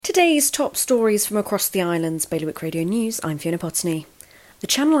Today's top stories from across the islands. Bailiwick Radio News, I'm Fiona Potney. The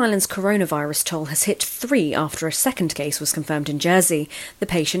Channel Islands coronavirus toll has hit 3 after a second case was confirmed in Jersey. The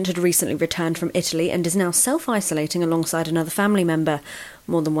patient had recently returned from Italy and is now self-isolating alongside another family member.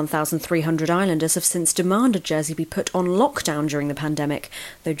 More than 1,300 islanders have since demanded Jersey be put on lockdown during the pandemic,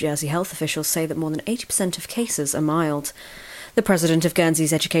 though Jersey health officials say that more than 80% of cases are mild. The president of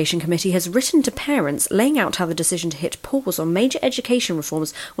Guernsey's Education Committee has written to parents laying out how the decision to hit pause on major education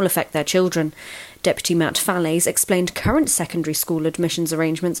reforms will affect their children. Deputy Matt Fallais explained current secondary school admissions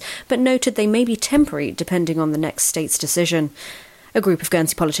arrangements, but noted they may be temporary depending on the next state's decision. A group of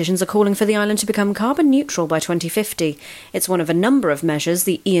Guernsey politicians are calling for the island to become carbon neutral by 2050. It's one of a number of measures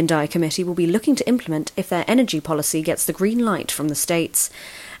the E&I committee will be looking to implement if their energy policy gets the green light from the states.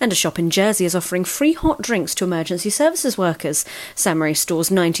 And a shop in Jersey is offering free hot drinks to emergency services workers. Samurai Store's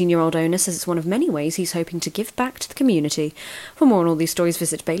 19-year-old owner says it's one of many ways he's hoping to give back to the community. For more on all these stories,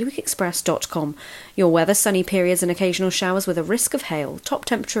 visit bailiwickexpress.com. Your weather, sunny periods and occasional showers with a risk of hail. Top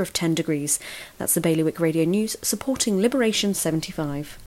temperature of 10 degrees. That's the Bailiwick Radio News, supporting Liberation 75.